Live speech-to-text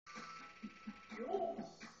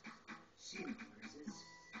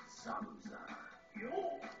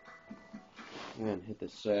And hit the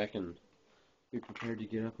sack and be prepared to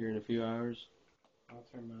get up here in a few hours. I'll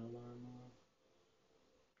turn my alarm off.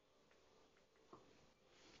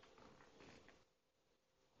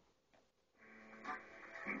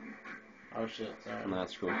 Oh shit, sorry. And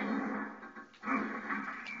that's cool.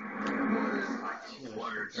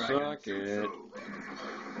 Suck it.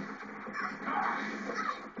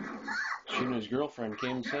 Shino's girlfriend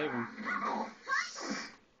came to save him.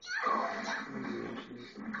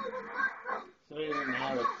 So he didn't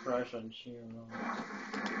have a crush on Shino.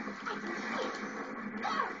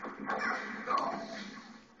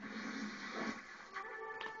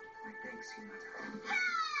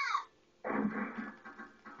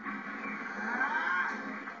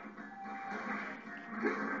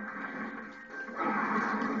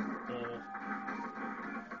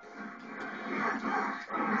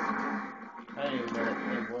 I didn't even know that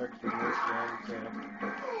thing worked in this game, so.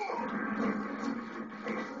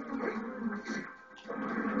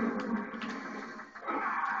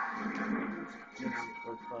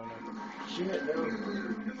 Shit, no.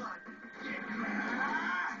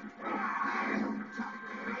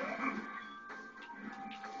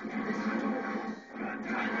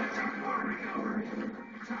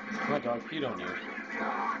 My dog peed on you.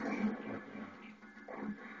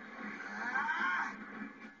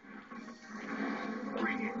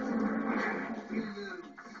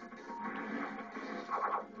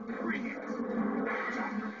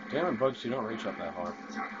 Damn it, Bugs, you don't reach up that hard.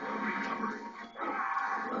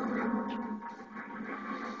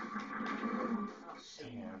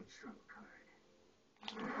 Damn.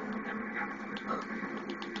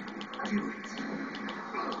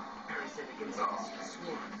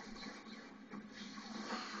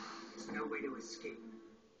 There's no way to escape.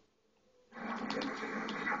 Because you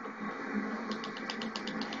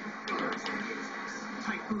underestimated me.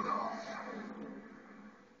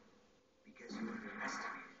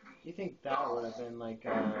 You think that would have been like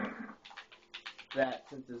that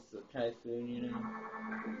since it's a typhoon, you know? No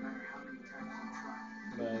matter how many times you try.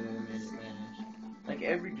 But I didn't make it mashed. Like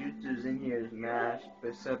every jutsu's in here is mashed,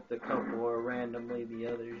 except a couple or randomly the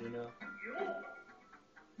others, you know?